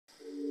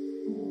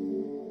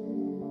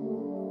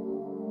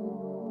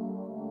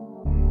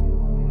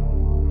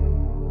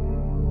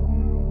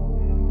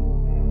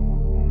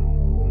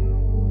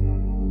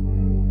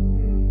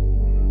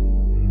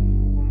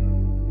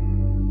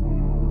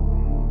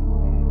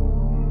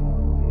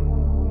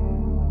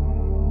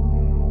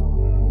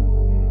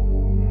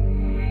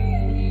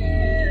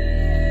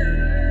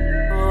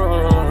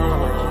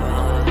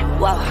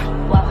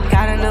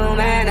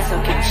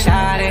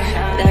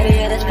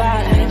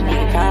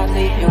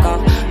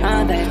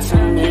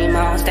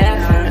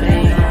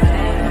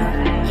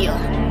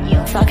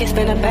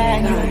in the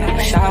back,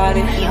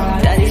 shawty.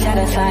 Daddy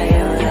satisfy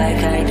you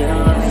like I do,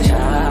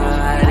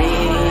 shawty.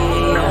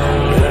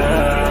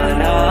 You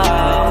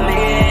know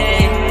me,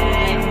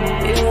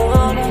 you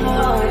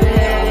know me,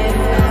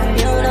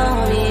 you know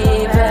me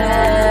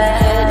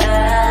better.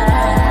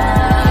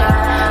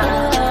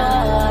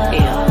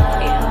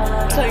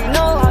 Yeah. So you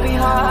know I'll be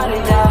hard to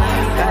die.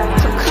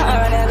 So come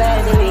run it back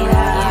to me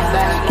now.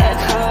 Yeah,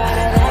 come run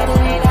it back to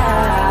me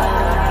now.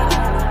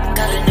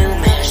 Got a new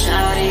man,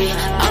 shawty.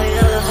 All the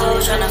other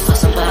hoes tryna fuck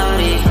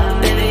somebody.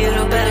 Baby, you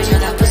know better, you're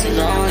that pussy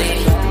lonely.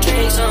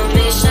 Drinks on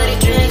me, shawty,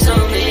 drinks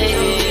on me.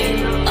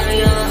 All the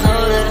other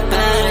hoes are the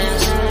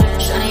baddest.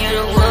 Shawty, you're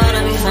the one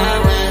I be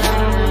fine with.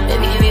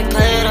 Baby, you be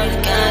playing on the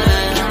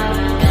gas.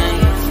 Yeah,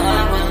 you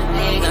fine with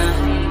me, girl.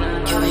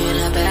 You be in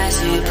that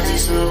backseat, pussy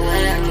so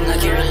wet, acting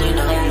like you really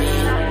know me.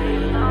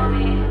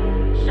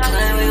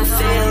 Playing with your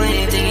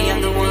feelings, thinking I'm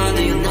the one,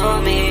 do you know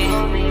me?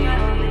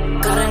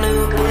 Got a new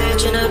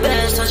bitch in the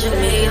bed, touching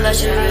me like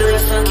she really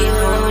fucking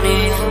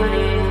horny.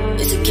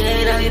 It's a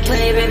game that we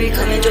play, baby,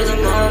 come enjoy the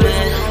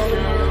moment.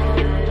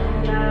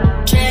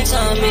 Drinks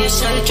on me,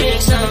 shawty,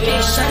 drinks on me,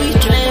 shawty,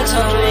 drinks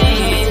on me.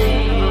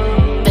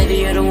 Baby,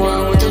 you're the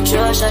one with the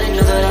drugs, shawty,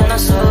 know that I'm not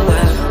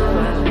sober.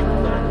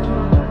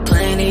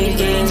 Playing these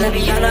games, baby,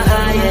 you're not